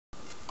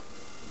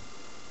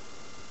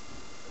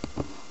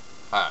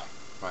Hi,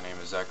 my name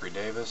is Zachary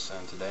Davis,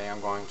 and today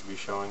I'm going to be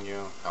showing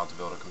you how to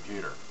build a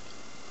computer.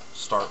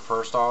 Start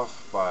first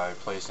off by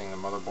placing the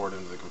motherboard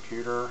into the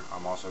computer.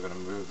 I'm also going to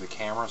move the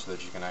camera so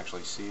that you can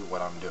actually see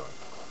what I'm doing.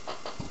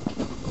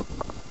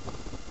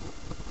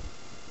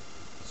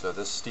 So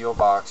this steel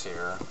box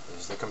here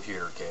is the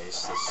computer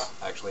case. This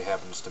actually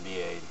happens to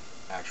be an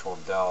actual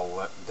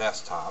Dell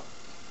desktop.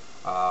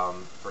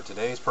 For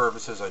today's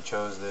purposes, I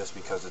chose this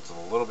because it's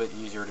a little bit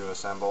easier to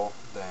assemble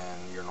than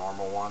your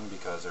normal one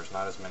because there's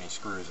not as many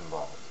screws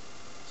involved.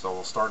 So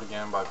we'll start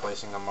again by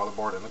placing the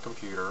motherboard in the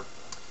computer,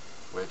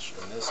 which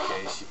in this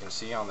case you can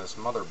see on this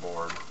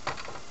motherboard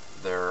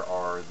there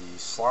are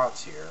these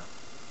slots here.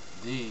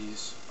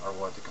 These are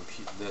what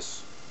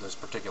this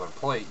particular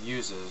plate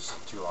uses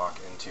to lock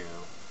into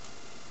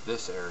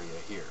this area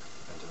here,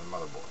 into the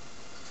motherboard.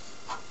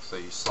 So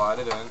you slide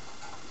it in,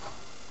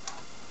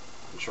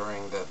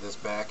 ensuring that this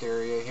back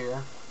area here,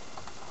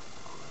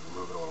 I'm going to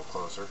move it a little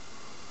closer,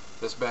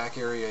 this back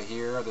area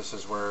here, this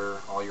is where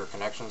all your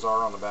connections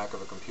are on the back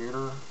of the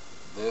computer.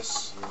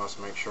 This you must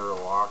make sure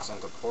locks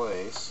into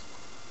place.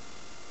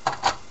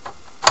 And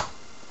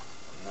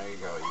there you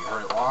go, you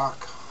heard it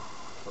lock.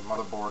 The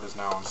motherboard is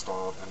now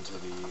installed into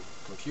the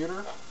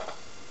computer.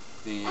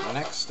 The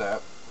next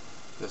step,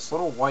 this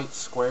little white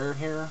square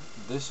here,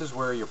 this is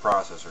where your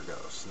processor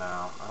goes.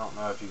 Now, I don't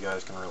know if you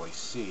guys can really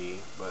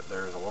see, but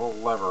there's a little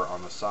lever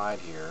on the side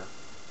here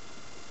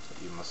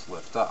that you must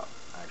lift up.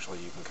 Actually,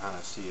 you can kind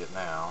of see it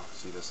now.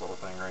 See this little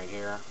thing right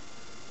here?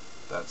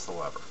 That's the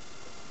lever.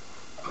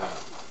 Now,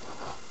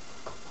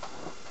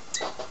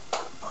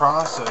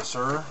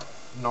 processor,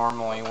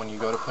 normally when you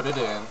go to put it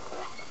in,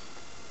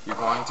 you're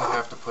going to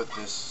have to put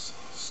this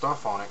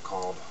stuff on it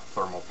called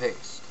thermal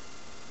paste.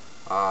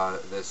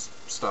 This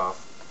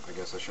stuff, I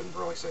guess I shouldn't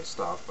really say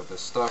stuff, but this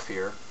stuff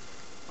here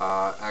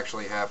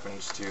actually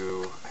happens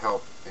to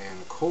help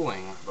in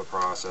cooling the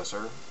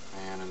processor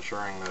and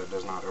ensuring that it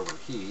does not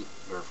overheat,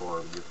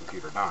 therefore your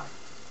computer dying.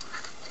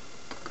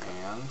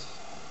 And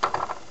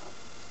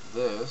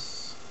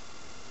this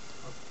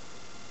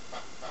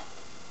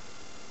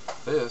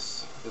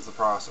is the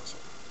processor.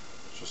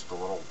 It's just a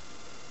little,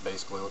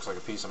 basically looks like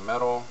a piece of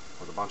metal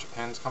with a bunch of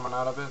pins coming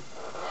out of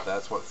it.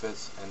 That's what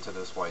fits into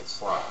this white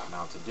slot.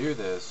 Now to do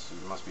this,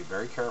 you must be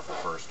very careful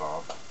first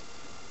off.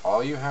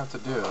 All you have to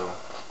do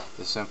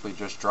is simply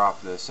just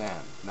drop this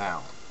in.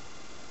 Now,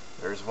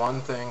 there's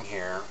one thing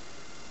here,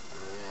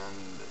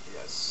 and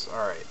yes,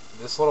 alright,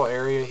 this little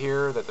area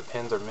here that the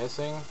pins are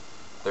missing,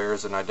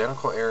 there's an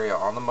identical area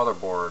on the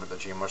motherboard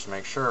that you must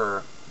make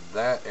sure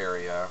that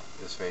area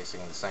is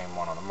facing the same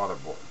one on the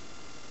motherboard.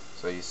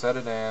 So you set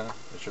it in,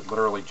 it should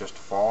literally just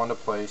fall into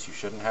place, you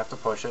shouldn't have to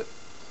push it.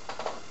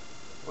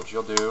 What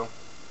you'll do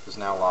is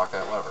now lock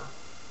that lever.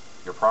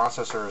 Your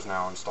processor is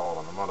now installed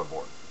on the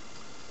motherboard.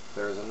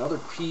 There's another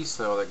piece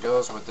though that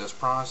goes with this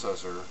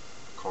processor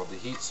called the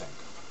heatsink,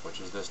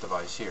 which is this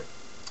device here.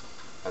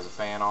 Has a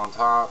fan on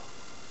top,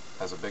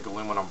 has a big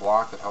aluminum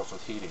block that helps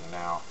with heating.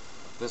 Now,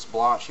 this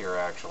blotch here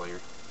actually,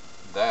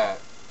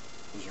 that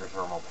is your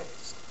thermal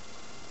paste.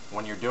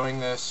 When you're doing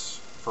this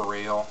for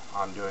real,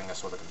 I'm doing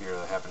this with a computer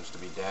that happens to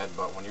be dead,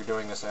 but when you're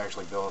doing this to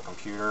actually build a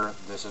computer,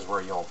 this is where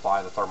you'll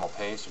apply the thermal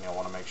paste, and you'll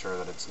want to make sure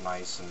that it's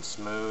nice and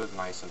smooth,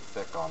 nice and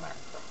thick on there.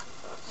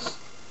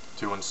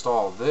 To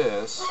install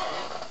this,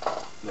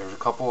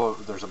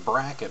 there's a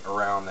bracket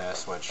around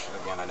this, which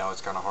again I know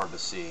it's kind of hard to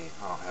see.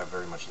 I don't have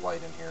very much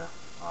light in here.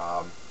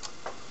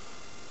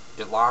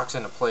 It locks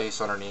into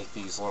place underneath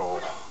these little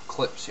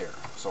clips here.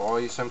 So all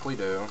you simply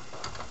do,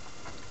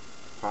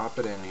 pop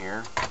it in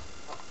here,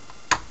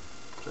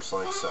 just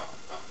like so.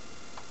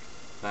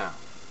 Now,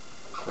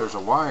 there's a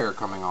wire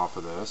coming off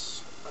of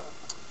this,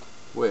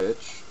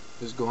 which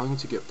is going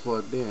to get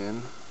plugged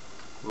in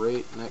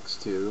right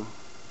next to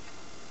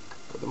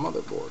the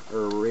motherboard,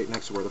 or right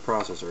next to where the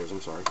processor is,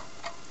 I'm sorry.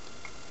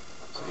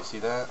 So you see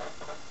that?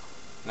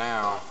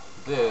 Now,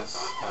 this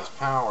has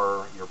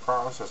power, your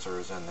processor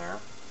is in there,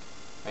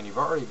 and you've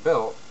already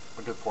built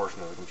a good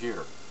portion of the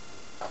computer.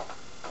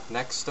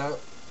 Next step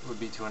would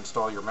be to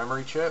install your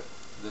memory chip.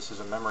 This is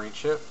a memory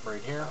chip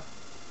right here.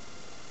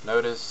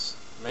 Notice,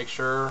 make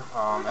sure,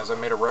 as I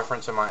made a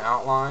reference in my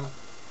outline,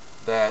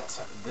 that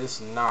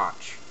this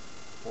notch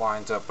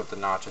lines up with the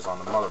notches on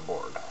the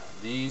motherboard.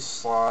 These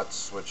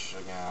slots, which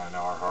again I know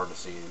are hard to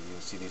see, you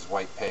can see these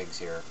white pegs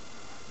here.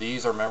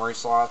 These are memory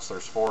slots.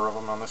 There's 4 of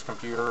them on this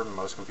computer.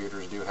 Most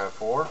computers do have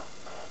 4.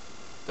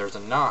 There's a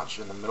notch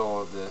in the middle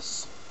of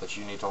this that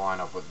you need to line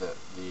up with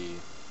the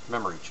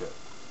memory chip.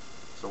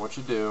 So what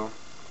you do,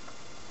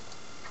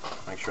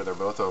 make sure they're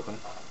both open.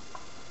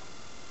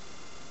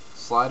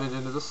 Slide it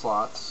into the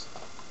slots,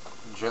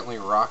 gently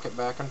rock it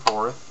back and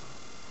forth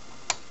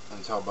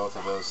until both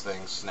of those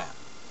things snap.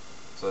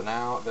 So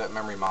now that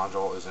memory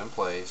module is in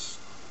place.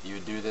 You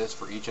would do this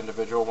for each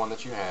individual one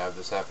that you have.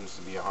 This happens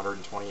to be a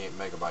 128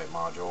 megabyte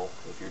module.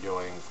 If you're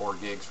doing 4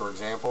 gigs, for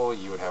example,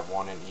 you would have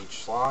one in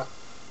each slot.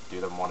 Do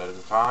them one at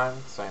a time,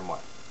 same way.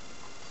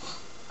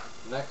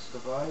 Next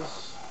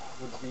device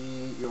would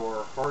be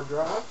your hard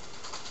drive.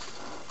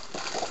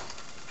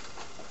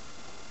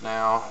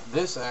 Now,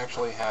 this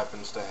actually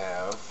happens to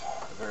have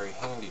a very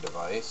handy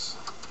device,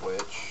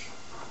 which,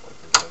 I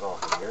can get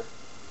off of here,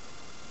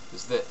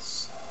 is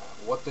this.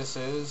 What this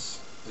is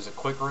a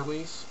quick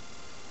release.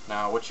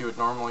 Now, what you would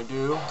normally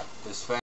do is